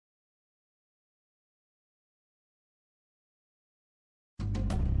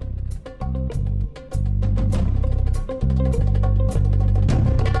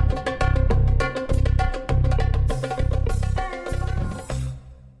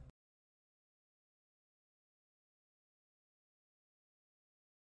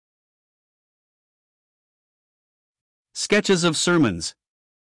Sketches of Sermons.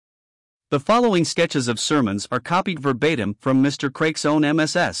 The following sketches of sermons are copied verbatim from Mr. Craik's own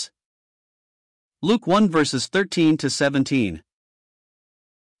MSS. Luke 1 verses 13 to 17.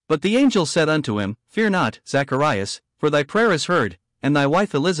 But the angel said unto him, Fear not, Zacharias, for thy prayer is heard, and thy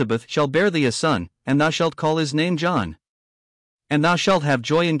wife Elizabeth shall bear thee a son, and thou shalt call his name John. And thou shalt have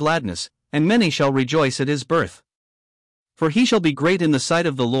joy and gladness, and many shall rejoice at his birth. For he shall be great in the sight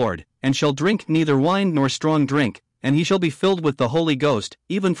of the Lord, and shall drink neither wine nor strong drink, and he shall be filled with the Holy Ghost,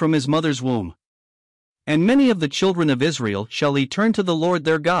 even from his mother's womb. And many of the children of Israel shall he turn to the Lord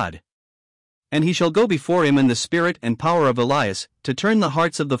their God. And he shall go before him in the spirit and power of Elias, to turn the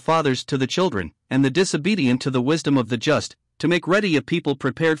hearts of the fathers to the children, and the disobedient to the wisdom of the just, to make ready a people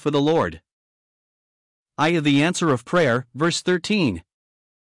prepared for the Lord. The answer of prayer, verse 13.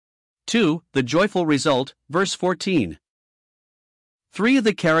 2. The joyful result, verse 14. 3.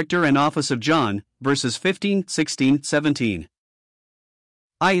 The character and office of John, verses 15, 16, 17.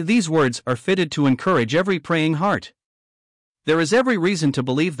 These words are fitted to encourage every praying heart. There is every reason to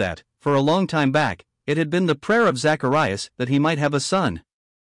believe that, for a long time back, it had been the prayer of Zacharias that he might have a son.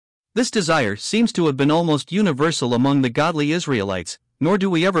 This desire seems to have been almost universal among the godly Israelites, nor do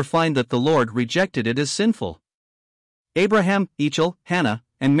we ever find that the Lord rejected it as sinful. Abraham, Echel, Hannah,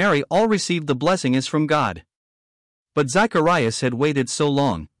 and Mary all received the blessing as from God. But Zacharias had waited so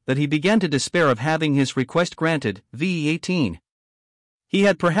long, that he began to despair of having his request granted, v. 18. He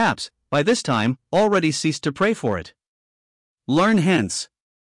had perhaps, by this time, already ceased to pray for it. Learn hence.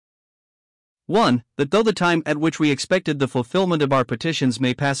 1. That though the time at which we expected the fulfillment of our petitions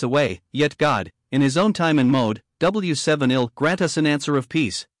may pass away, yet God, in his own time and mode, W7 grant us an answer of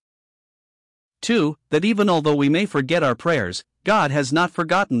peace. 2. That even although we may forget our prayers, God has not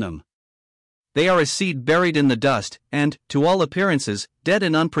forgotten them. They are a seed buried in the dust, and, to all appearances, dead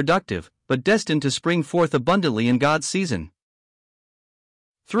and unproductive, but destined to spring forth abundantly in God's season.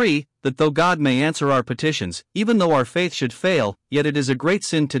 3. That though God may answer our petitions, even though our faith should fail, yet it is a great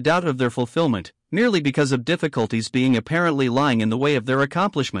sin to doubt of their fulfillment, merely because of difficulties being apparently lying in the way of their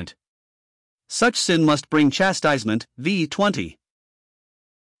accomplishment. Such sin must bring chastisement, v. 20.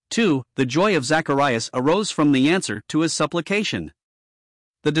 2. The joy of Zacharias arose from the answer to his supplication.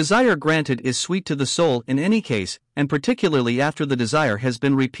 The desire granted is sweet to the soul in any case, and particularly after the desire has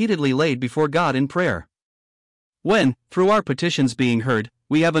been repeatedly laid before God in prayer. When, through our petitions being heard,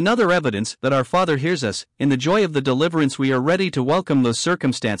 we have another evidence that our Father hears us, in the joy of the deliverance we are ready to welcome those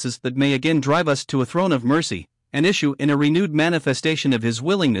circumstances that may again drive us to a throne of mercy, and issue in a renewed manifestation of his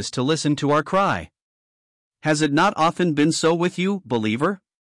willingness to listen to our cry. Has it not often been so with you, believer?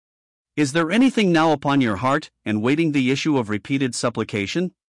 Is there anything now upon your heart, and waiting the issue of repeated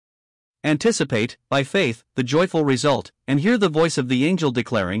supplication? Anticipate, by faith, the joyful result, and hear the voice of the angel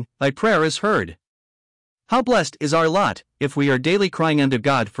declaring, Thy prayer is heard. How blessed is our lot, if we are daily crying unto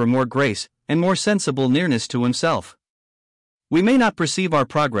God for more grace, and more sensible nearness to himself. We may not perceive our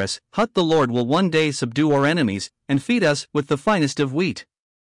progress, but the Lord will one day subdue our enemies, and feed us with the finest of wheat.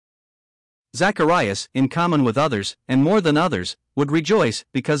 Zacharias, in common with others, and more than others, would rejoice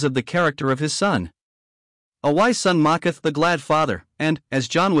because of the character of his son. A wise son mocketh the glad father, and, as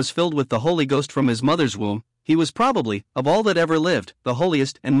John was filled with the Holy Ghost from his mother's womb, he was probably, of all that ever lived, the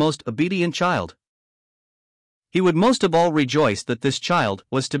holiest and most obedient child. He would most of all rejoice that this child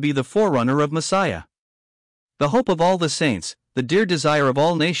was to be the forerunner of Messiah. The hope of all the saints, the dear desire of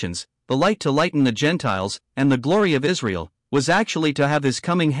all nations, the light to lighten the Gentiles, and the glory of Israel, was actually to have his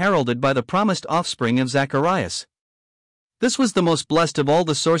coming heralded by the promised offspring of Zacharias. This was the most blessed of all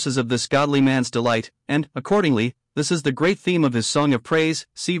the sources of this godly man's delight, and, accordingly, this is the great theme of his song of praise,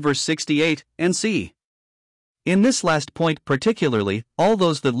 see verse 68, and c. In this last point particularly, all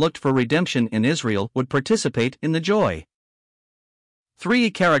those that looked for redemption in Israel would participate in the joy.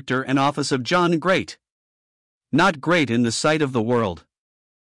 3. Character and office of John great. Not great in the sight of the world.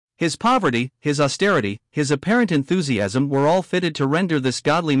 His poverty, his austerity, his apparent enthusiasm were all fitted to render this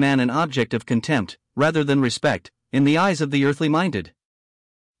godly man an object of contempt, rather than respect, in the eyes of the earthly minded.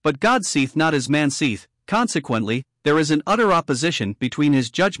 But God seeth not as man seeth, consequently, there is an utter opposition between his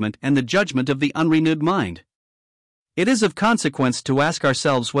judgment and the judgment of the unrenewed mind. It is of consequence to ask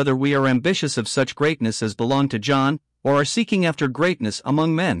ourselves whether we are ambitious of such greatness as belonged to John, or are seeking after greatness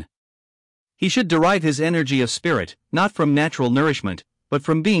among men. He should derive his energy of spirit, not from natural nourishment, but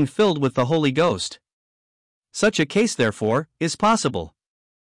from being filled with the Holy Ghost. Such a case, therefore, is possible.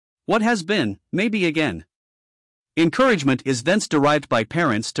 What has been, may be again. Encouragement is thence derived by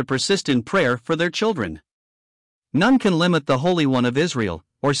parents to persist in prayer for their children. None can limit the Holy One of Israel,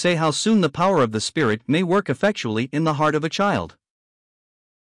 or say how soon the power of the Spirit may work effectually in the heart of a child.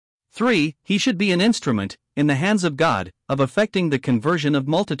 3. He should be an instrument, in the hands of God, of effecting the conversion of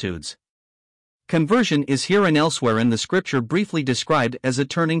multitudes. Conversion is here and elsewhere in the Scripture briefly described as a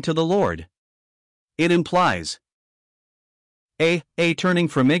turning to the Lord. It implies a turning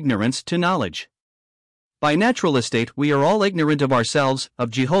from ignorance to knowledge. By natural estate we are all ignorant of ourselves,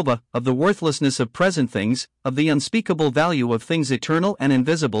 of Jehovah, of the worthlessness of present things, of the unspeakable value of things eternal and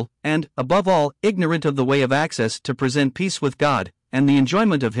invisible, and, above all, ignorant of the way of access to present peace with God, and the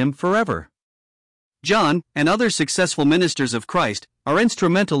enjoyment of Him forever. John, and other successful ministers of Christ, are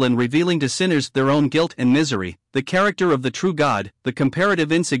instrumental in revealing to sinners their own guilt and misery, the character of the true God, the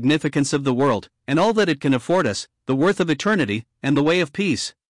comparative insignificance of the world, and all that it can afford us, the worth of eternity, and the way of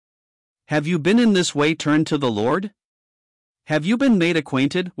peace. Have you been in this way turned to the Lord? Have you been made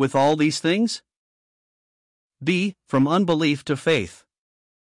acquainted with all these things? B. From unbelief to faith.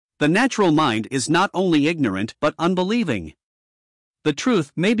 The natural mind is not only ignorant but unbelieving. The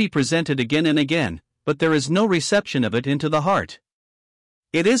truth may be presented again and again, but there is no reception of it into the heart.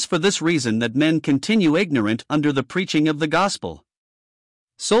 It is for this reason that men continue ignorant under the preaching of the gospel.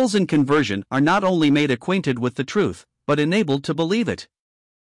 Souls in conversion are not only made acquainted with the truth, but enabled to believe it.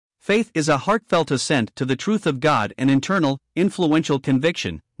 Faith is a heartfelt assent to the truth of God, an internal, influential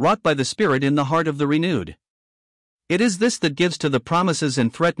conviction, wrought by the Spirit in the heart of the renewed. It is this that gives to the promises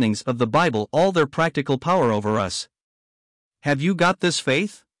and threatenings of the Bible all their practical power over us. Have you got this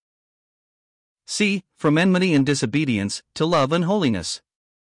faith? C. From enmity and disobedience to love and holiness.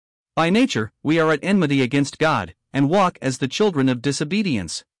 By nature, we are at enmity against God, and walk as the children of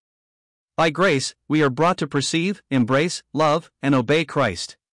disobedience. By grace, we are brought to perceive, embrace, love, and obey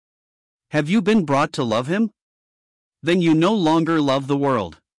Christ. Have you been brought to love Him? Then you no longer love the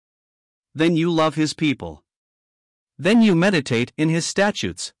world. Then you love His people. Then you meditate in His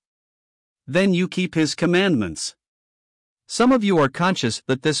statutes. Then you keep His commandments. Some of you are conscious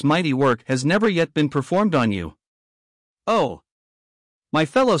that this mighty work has never yet been performed on you. Oh! My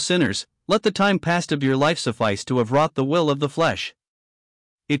fellow sinners, let the time past of your life suffice to have wrought the will of the flesh.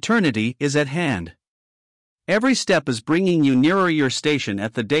 Eternity is at hand. Every step is bringing you nearer your station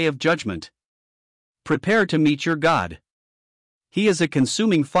at the day of judgment. Prepare to meet your God. He is a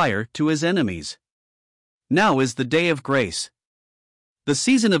consuming fire to His enemies. Now is the day of grace. The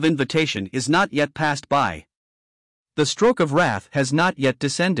season of invitation is not yet passed by. The stroke of wrath has not yet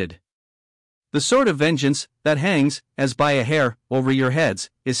descended. The sword of vengeance, that hangs, as by a hair, over your heads,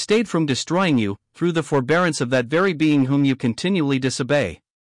 is stayed from destroying you, through the forbearance of that very being whom you continually disobey.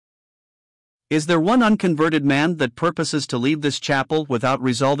 Is there one unconverted man that purposes to leave this chapel without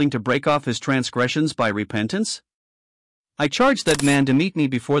resolving to break off his transgressions by repentance? I charge that man to meet me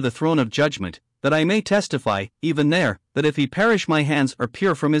before the throne of judgment, that I may testify, even there, that if he perish my hands are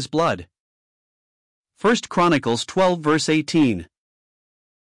pure from his blood. 1 Chronicles 12 verse 18.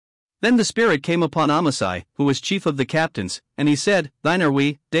 Then the Spirit came upon Amasai, who was chief of the captains, and he said, Thine are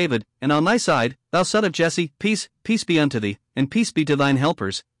we, David, and on thy side, thou son of Jesse, peace, peace be unto thee, and peace be to thine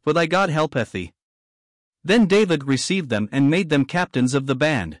helpers, for thy God helpeth thee. Then David received them and made them captains of the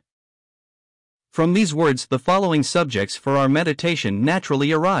band. From these words the following subjects for our meditation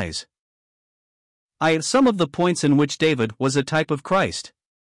naturally arise. Some of the points in which David was a type of Christ.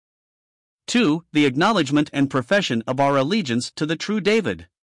 2. The acknowledgement and profession of our allegiance to the true David.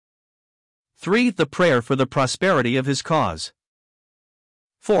 3. The prayer for the prosperity of his cause.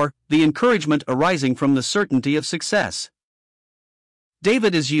 4. The encouragement arising from the certainty of success.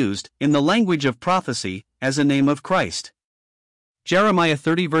 David is used, in the language of prophecy, as a name of Christ. Jeremiah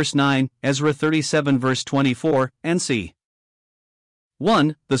 30 verse 9, Ezra 37 verse 24, and c.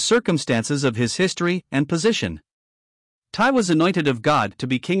 1. The circumstances of his history and position. Ty was anointed of God to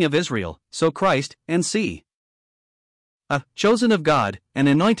be king of Israel, so Christ, and c. Chosen of God, and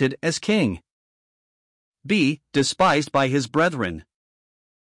anointed as king. B. Despised by his brethren.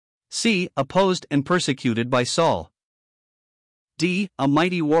 C. Opposed and persecuted by Saul. D. A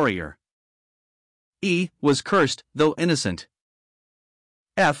mighty warrior. E. Was cursed, though innocent.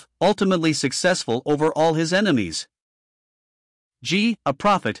 F. Ultimately successful over all his enemies. G. A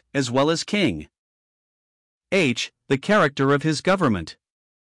prophet, as well as king. H. The character of his government.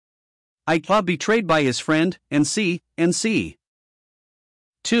 I. Betrayed by his friend, and c.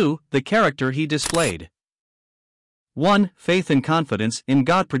 2. The character he displayed. 1. Faith and confidence in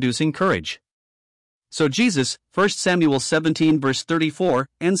God producing courage. So Jesus, 1 Samuel 17 verse 34,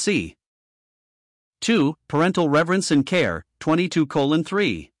 and c. 2. Parental reverence and care,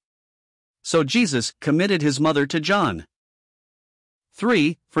 22:3. So Jesus committed his mother to John.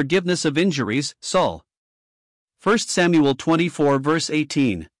 3. Forgiveness of injuries, Saul. 1 Samuel 24 verse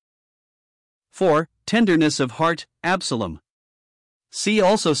 18. 4. Tenderness of heart, Absalom. See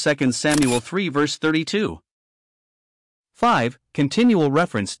also 2 Samuel 3 verse 32. 5. Continual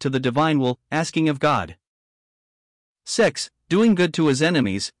reference to the divine will, asking of God. 6. Doing good to his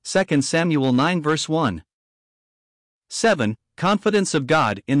enemies, 2 Samuel 9 verse 1. 7. Confidence of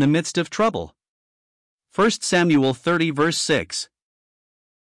God in the midst of trouble. 1 Samuel 30 verse 6.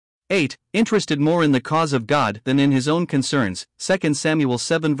 8. Interested more in the cause of God than in his own concerns, 2 Samuel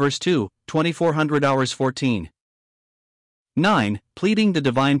 7 verse 2, 2400 hours 14. 9. Pleading the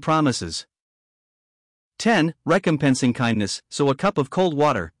divine promises. 10. Recompensing kindness, so a cup of cold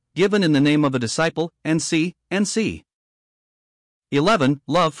water, given in the name of a disciple, NC. 11.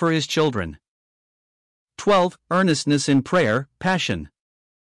 Love for his children. 12. Earnestness in prayer, passion.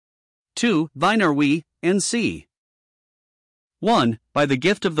 2. Thine are we, NC. 1. By the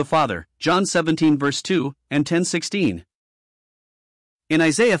gift of the Father, John 17 verse 2, and 10:16. In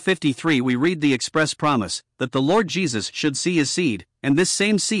Isaiah 53 we read the express promise, that the Lord Jesus should see his seed, and this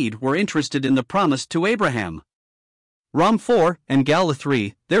same seed were interested in the promise to Abraham. Rom 4, and Gal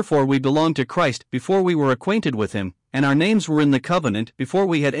 3, therefore we belong to Christ before we were acquainted with him, and our names were in the covenant before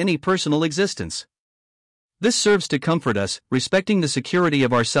we had any personal existence. This serves to comfort us, respecting the security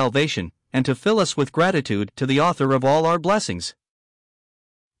of our salvation, and to fill us with gratitude to the author of all our blessings.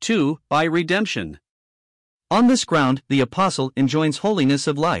 2. By redemption. On this ground, the Apostle enjoins holiness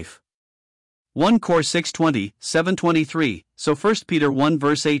of life. 1 Cor 6:20, 7:23, so 1 Peter 1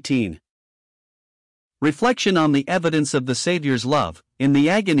 verse 18. Reflection on the evidence of the Savior's love, in the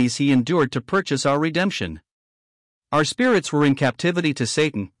agonies he endured to purchase our redemption. Our spirits were in captivity to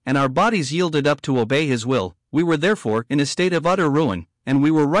Satan, and our bodies yielded up to obey his will. We were therefore in a state of utter ruin, and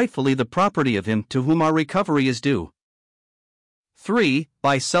we were rightfully the property of him to whom our recovery is due. 3.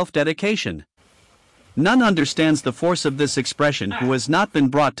 By self-dedication. None understands the force of this expression who has not been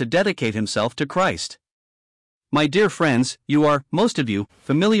brought to dedicate himself to Christ. My dear friends, you are, most of you,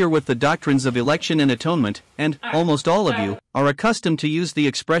 familiar with the doctrines of election and atonement, and, almost all of you, are accustomed to use the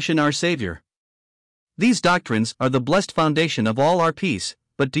expression our Savior. These doctrines are the blessed foundation of all our peace,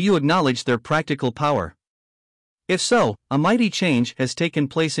 but do you acknowledge their practical power? If so, a mighty change has taken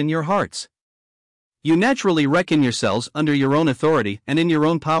place in your hearts. You naturally reckon yourselves under your own authority and in your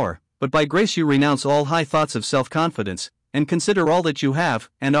own power, but by grace you renounce all high thoughts of self-confidence, and consider all that you have,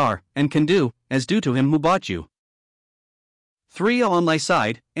 and are, and can do, as due to him who bought you. 3. On thy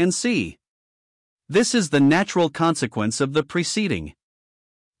side, and see. This is the natural consequence of the preceding.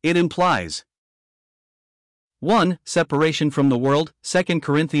 It implies 1. Separation from the world, 2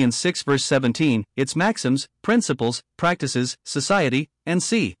 Corinthians 6 verse 17, its maxims, principles, practices, society, and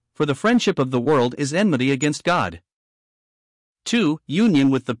c. For the friendship of the world is enmity against God. 2. Union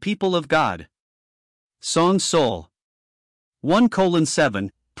with the people of God. Song Soul.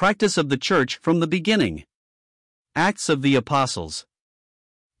 1:7, Practice of the Church from the beginning. Acts of the Apostles.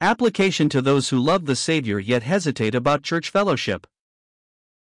 Application to those who love the Savior yet hesitate about church fellowship.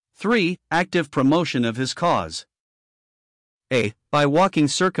 3. Active promotion of his cause. A. By walking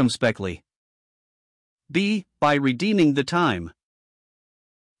circumspectly. B. By redeeming the time.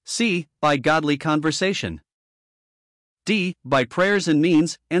 C. By godly conversation. D. By prayers and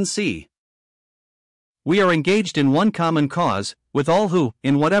means, and C. We are engaged in one common cause, with all who,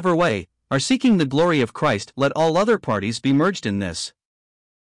 in whatever way, are seeking the glory of Christ. Let all other parties be merged in this.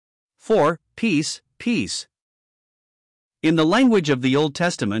 4. Peace, peace. In the language of the Old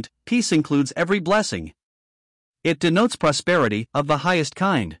Testament, peace includes every blessing. It denotes prosperity of the highest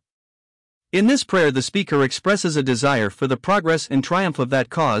kind. In this prayer the speaker expresses a desire for the progress and triumph of that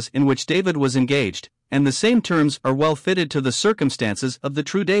cause in which David was engaged, and the same terms are well fitted to the circumstances of the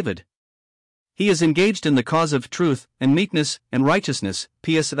true David. He is engaged in the cause of truth, and meekness, and righteousness,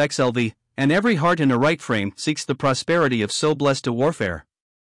 PSXLV, and every heart in a right frame seeks the prosperity of so blessed a warfare.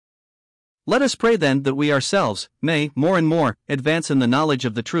 Let us pray then that we ourselves may, more and more, advance in the knowledge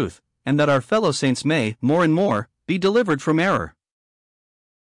of the truth, and that our fellow saints may, more and more, be delivered from error.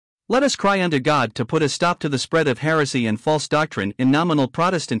 Let us cry unto God to put a stop to the spread of heresy and false doctrine in nominal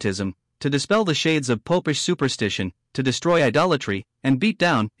Protestantism, to dispel the shades of popish superstition, to destroy idolatry, and beat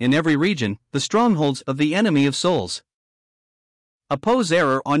down, in every region, the strongholds of the enemy of souls. Oppose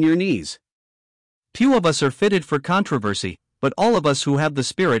error on your knees. Few of us are fitted for controversy, but all of us who have the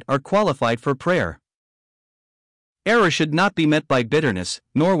Spirit are qualified for prayer. Error should not be met by bitterness,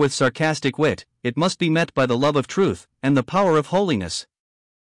 nor with sarcastic wit. It must be met by the love of truth, and the power of holiness.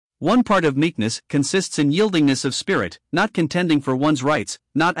 One part of meekness consists in yieldingness of spirit, not contending for one's rights,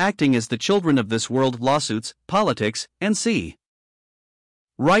 not acting as the children of this world, lawsuits, politics, and c.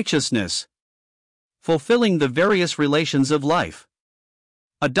 Righteousness. Fulfilling the various relations of life.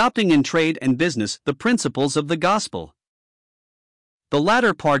 Adopting in trade and business the principles of the gospel. The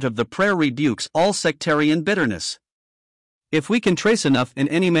latter part of the prayer rebukes all sectarian bitterness. If we can trace enough in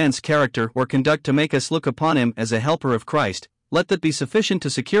any man's character or conduct to make us look upon him as a helper of Christ, let that be sufficient to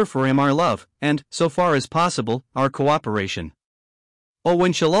secure for him our love, and, so far as possible, our cooperation. Oh,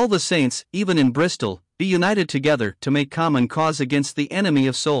 when shall all the saints, even in Bristol, be united together to make common cause against the enemy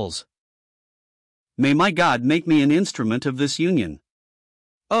of souls? May my God make me an instrument of this union.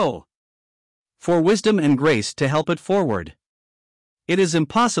 Oh, for wisdom and grace to help it forward. It is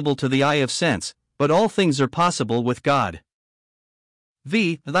impossible to the eye of sense, but all things are possible with God.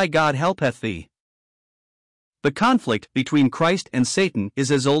 Thy God helpeth thee. The conflict between Christ and Satan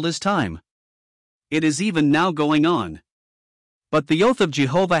is as old as time. It is even now going on. But the oath of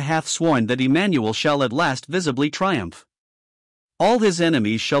Jehovah hath sworn that Emmanuel shall at last visibly triumph. All his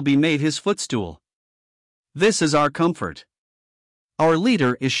enemies shall be made his footstool. This is our comfort. Our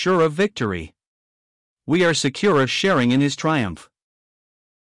leader is sure of victory. We are secure of sharing in his triumph.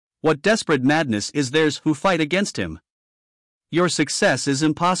 What desperate madness is theirs who fight against him? Your success is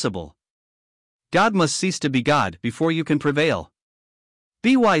impossible. God must cease to be God before you can prevail.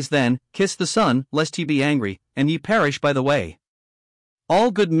 Be wise then, kiss the Son, lest ye be angry, and ye perish by the way. All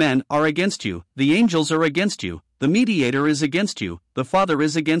good men are against you, the angels are against you, the mediator is against you, the Father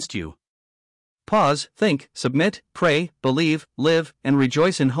is against you. Pause, think, submit, pray, believe, live, and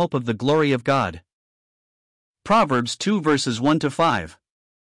rejoice in hope of the glory of God. Proverbs 2 verses 1-5.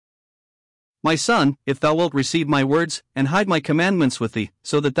 My son, if thou wilt receive my words, and hide my commandments with thee,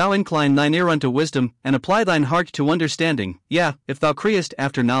 so that thou incline thine ear unto wisdom, and apply thine heart to understanding, yea, if thou criest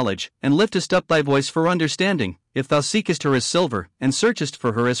after knowledge, and liftest up thy voice for understanding, if thou seekest her as silver, and searchest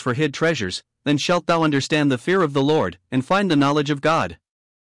for her as for hid treasures, then shalt thou understand the fear of the Lord, and find the knowledge of God.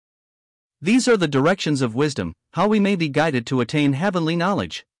 These are the directions of wisdom, how we may be guided to attain heavenly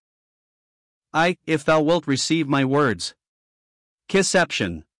knowledge. If thou wilt receive my words.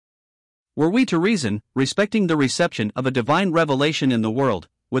 Conception. Were we to reason, respecting the reception of a divine revelation in the world,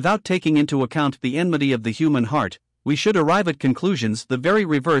 without taking into account the enmity of the human heart, we should arrive at conclusions the very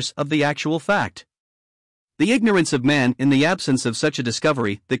reverse of the actual fact. The ignorance of man in the absence of such a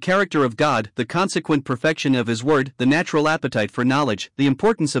discovery, the character of God, the consequent perfection of his word, the natural appetite for knowledge, the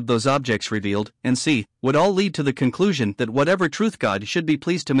importance of those objects revealed, and see, would all lead to the conclusion that whatever truth God should be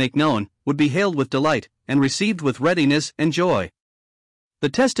pleased to make known, would be hailed with delight, and received with readiness and joy. The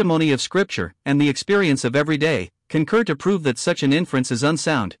testimony of Scripture, and the experience of every day, concur to prove that such an inference is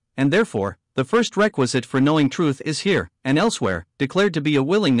unsound, and therefore, the first requisite for knowing truth is here, and elsewhere, declared to be a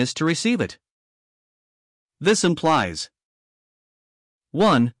willingness to receive it. This implies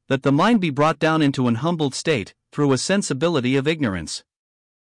 1. That the mind be brought down into an humbled state, through a sensibility of ignorance.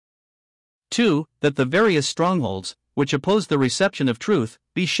 2. That the various strongholds, which oppose the reception of truth,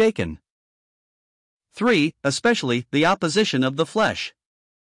 be shaken. 3. Especially, the opposition of the flesh,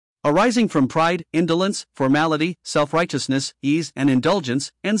 arising from pride, indolence, formality, self-righteousness, ease, and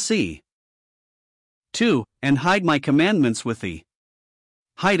indulgence, and c. 2. And hide my commandments with thee.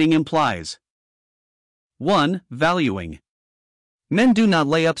 Hiding implies 1. Valuing. Men do not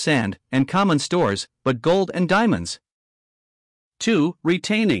lay up sand, and common stores, but gold and diamonds. 2.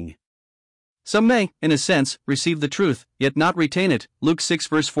 Retaining. Some may, in a sense, receive the truth, yet not retain it, Luke 6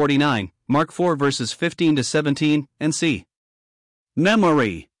 verse 49, Mark 4 verses 15-17, and c.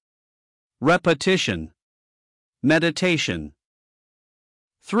 Memory. Repetition. Meditation.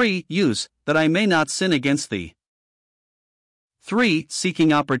 3. Use, that I may not sin against thee. 3.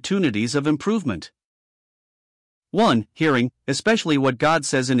 Seeking opportunities of improvement. 1. Hearing, especially what God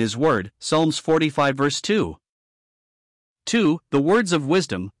says in His Word, Psalms 45 verse 2. 2. The words of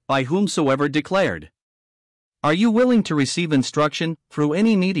wisdom, by whomsoever declared. Are you willing to receive instruction, through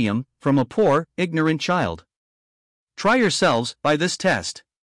any medium, from a poor, ignorant child? Try yourselves by this test.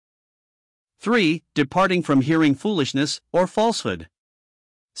 3. Departing from hearing foolishness, or falsehood.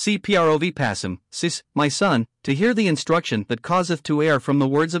 See Prov Passum, sis, my son, to hear the instruction that causeth to err from the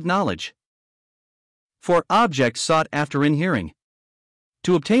words of knowledge. For objects sought after in hearing.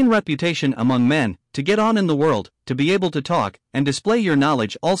 To obtain reputation among men, to get on in the world, to be able to talk, and display your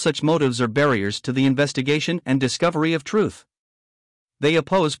knowledge, all such motives are barriers to the investigation and discovery of truth. They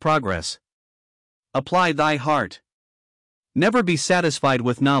oppose progress. Apply thy heart. Never be satisfied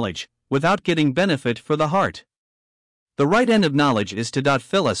with knowledge, without getting benefit for the heart. The right end of knowledge is to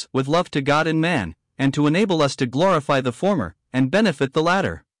fill us with love to God and man, and to enable us to glorify the former, and benefit the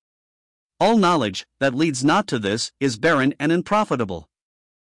latter. All knowledge that leads not to this is barren and unprofitable.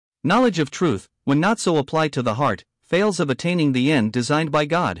 Knowledge of truth, when not so applied to the heart, fails of attaining the end designed by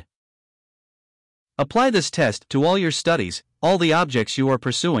God. Apply this test to all your studies, all the objects you are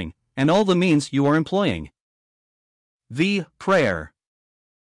pursuing, and all the means you are employing. V. Prayer.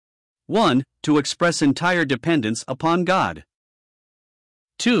 1. To express entire dependence upon God.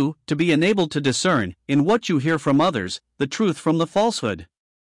 2. To be enabled to discern, in what you hear from others, the truth from the falsehood.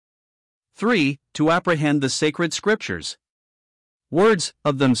 3. To apprehend the sacred scriptures. Words,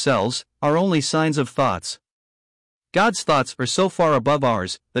 of themselves, are only signs of thoughts. God's thoughts are so far above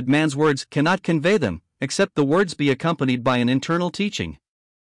ours that man's words cannot convey them, except the words be accompanied by an internal teaching.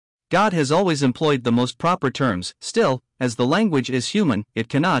 God has always employed the most proper terms. Still, as the language is human, it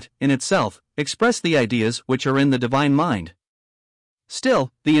cannot, in itself, express the ideas which are in the divine mind.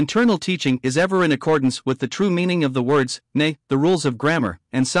 Still, the internal teaching is ever in accordance with the true meaning of the words, nay, the rules of grammar,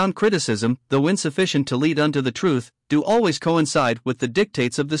 and sound criticism, though insufficient to lead unto the truth, do always coincide with the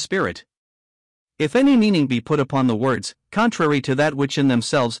dictates of the Spirit. If any meaning be put upon the words, contrary to that which in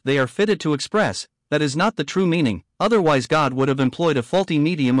themselves they are fitted to express, that is not the true meaning, otherwise God would have employed a faulty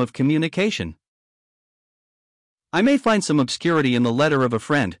medium of communication. I may find some obscurity in the letter of a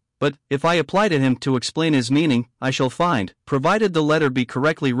friend, but, if I apply to him to explain his meaning, I shall find, provided the letter be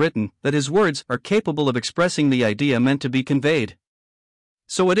correctly written, that his words are capable of expressing the idea meant to be conveyed.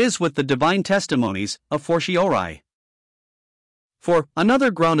 So it is with the divine testimonies, a fortiori. For,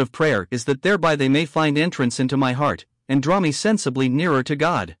 another ground of prayer is that thereby they may find entrance into my heart, and draw me sensibly nearer to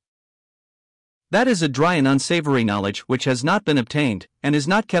God. That is a dry and unsavory knowledge which has not been obtained, and is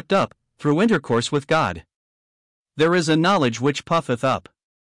not kept up, through intercourse with God. There is a knowledge which puffeth up.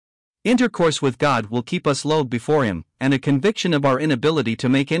 Intercourse with God will keep us low before Him, and a conviction of our inability to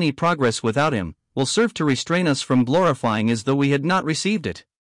make any progress without Him will serve to restrain us from glorifying as though we had not received it.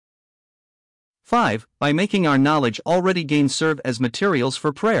 5. By making our knowledge already gained serve as materials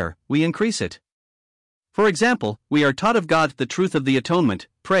for prayer, we increase it. For example, we are taught of God the truth of the atonement.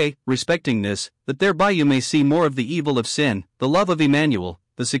 Pray, respecting this, that thereby you may see more of the evil of sin, the love of Emmanuel,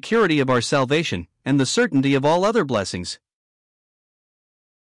 the security of our salvation, and the certainty of all other blessings.